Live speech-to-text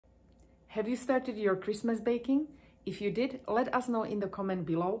Have you started your Christmas baking? If you did, let us know in the comment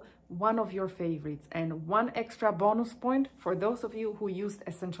below one of your favorites and one extra bonus point for those of you who used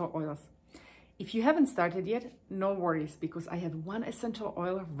essential oils. If you haven't started yet, no worries, because I have one essential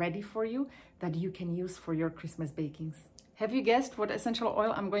oil ready for you that you can use for your Christmas bakings. Have you guessed what essential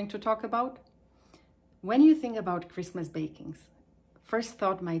oil I'm going to talk about? When you think about Christmas bakings, first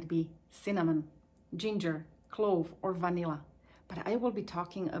thought might be cinnamon, ginger, clove, or vanilla, but I will be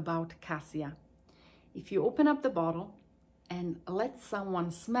talking about cassia. If you open up the bottle and let someone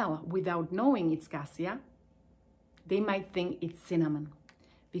smell without knowing it's cassia, they might think it's cinnamon,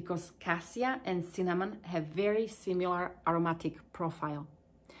 because cassia and cinnamon have very similar aromatic profile.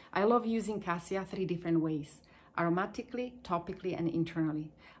 I love using cassia 3 different ways: aromatically, topically, and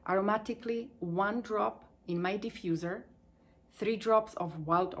internally. Aromatically, 1 drop in my diffuser, 3 drops of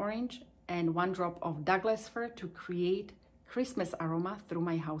wild orange, and 1 drop of Douglas fir to create Christmas aroma through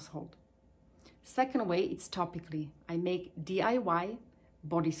my household. Second way, it's topically. I make DIY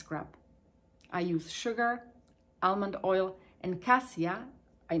body scrub. I use sugar, almond oil, and cassia.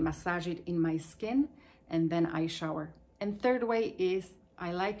 I massage it in my skin and then I shower. And third way is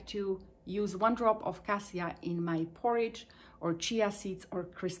I like to use 1 drop of cassia in my porridge or chia seeds or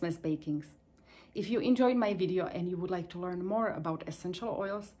Christmas bakings. If you enjoyed my video and you would like to learn more about essential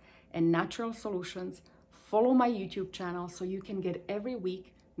oils and natural solutions, follow my YouTube channel so you can get every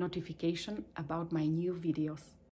week notification about my new videos.